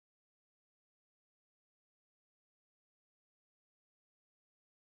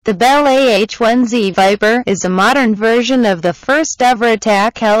The Bell AH-1Z Viper is a modern version of the first-ever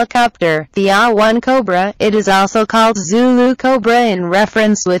attack helicopter, the AH-1 Cobra. It is also called Zulu Cobra in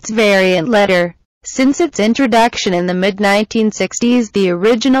reference to its variant letter. Since its introduction in the mid-1960s, the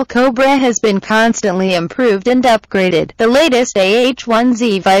original Cobra has been constantly improved and upgraded. The latest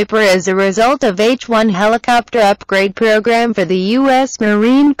AH-1Z Viper is a result of AH-1 helicopter upgrade program for the U.S.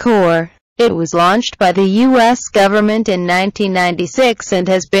 Marine Corps. It was launched by the U.S. government in 1996 and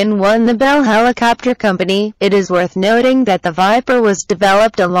has been won the Bell Helicopter Company. It is worth noting that the Viper was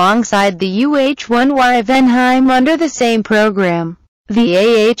developed alongside the AH-1Y under the same program. The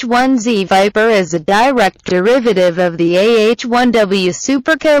AH-1Z Viper is a direct derivative of the AH-1W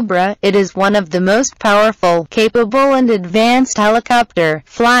SuperCobra. It is one of the most powerful, capable and advanced helicopter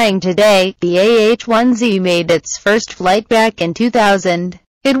flying today. The AH-1Z made its first flight back in 2000.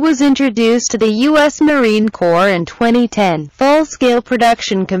 It was introduced to the U.S. Marine Corps in 2010. Full-scale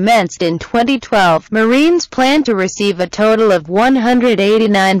production commenced in 2012. Marines plan to receive a total of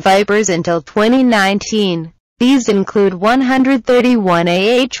 189 Vipers until 2019. These include 131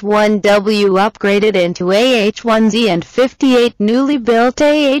 AH-1W upgraded into AH-1Z and 58 newly built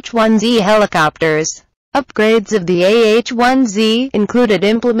AH-1Z helicopters. Upgrades of the AH-1Z included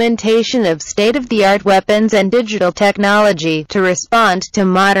implementation of state-of-the-art weapons and digital technology to respond to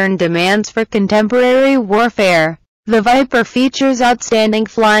modern demands for contemporary warfare. The Viper features outstanding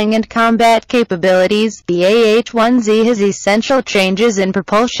flying and combat capabilities. The AH-1Z has essential changes in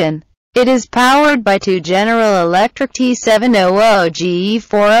propulsion. It is powered by two General Electric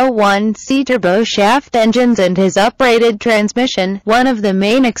T700GE401C turboshaft engines and has uprated transmission. One of the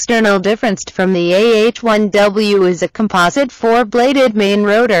main external differences from the AH-1W is a composite four-bladed main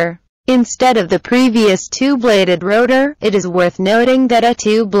rotor. Instead of the previous two-bladed rotor, it is worth noting that a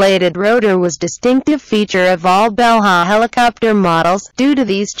two-bladed rotor was a distinctive feature of all Bell helicopter models. Due to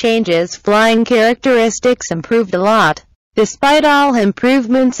these changes, flying characteristics improved a lot. Despite all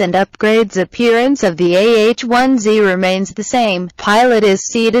improvements and upgrades, appearance of the AH-1Z remains the same. Pilot is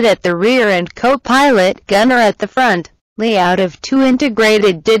seated at the rear and co-pilot, gunner at the front. Layout of two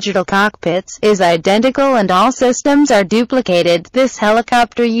integrated digital cockpits is identical and all systems are duplicated. This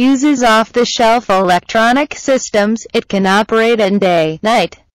helicopter uses off-the-shelf electronic systems. It can operate in day,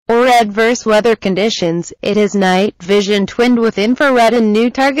 night, or adverse weather conditions. It has night vision twinned with infrared and new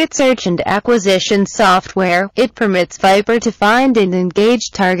target search and acquisition software. It permits Viper to find and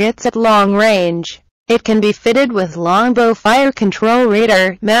engage targets at long range. It can be fitted with longbow fire control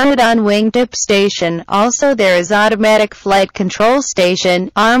radar, mounted on wingtip station. Also there is automatic flight control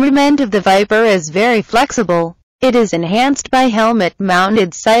station. Armament of the Viper is very flexible. It is enhanced by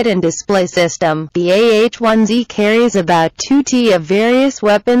helmet-mounted sight and display system. The AH-1Z carries about 2T of various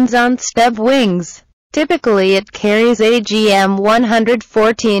weapons on stub wings. Typically it carries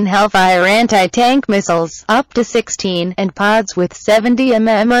AGM-114 Hellfire anti-tank missiles, up to 16, and pods with 70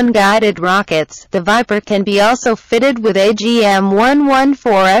 mm unguided rockets. The Viper can be also fitted with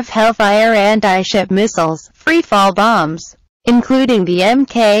AGM-114F Hellfire anti-ship missiles, free-fall bombs, including the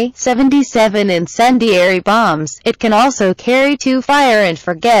Mk-77 incendiary bombs. It can also carry two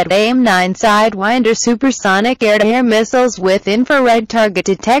fire-and-forget AIM-9 Sidewinder supersonic air-to-air missiles with infrared target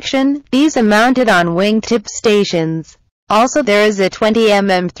detection. These are mounted on wingtip stations. Also there is a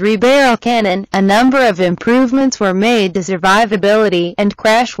 20mm 3-barrel cannon. A number of improvements were made to survivability and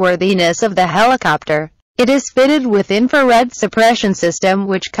crashworthiness of the helicopter. It is fitted with infrared suppression system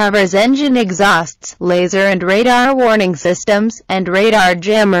which covers engine exhausts, laser and radar warning systems, and radar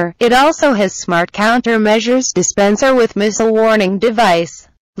jammer. It also has smart countermeasures dispenser with missile warning device.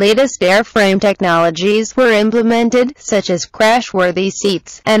 Latest airframe technologies were implemented, such as crashworthy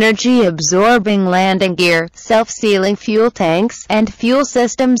seats, energy-absorbing landing gear, self-sealing fuel tanks, and fuel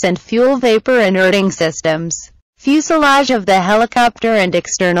systems and fuel vapor inerting systems. Fuselage of the helicopter and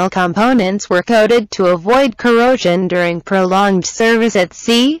external components were coated to avoid corrosion during prolonged service at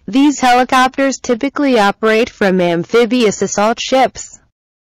sea. These helicopters typically operate from amphibious assault ships.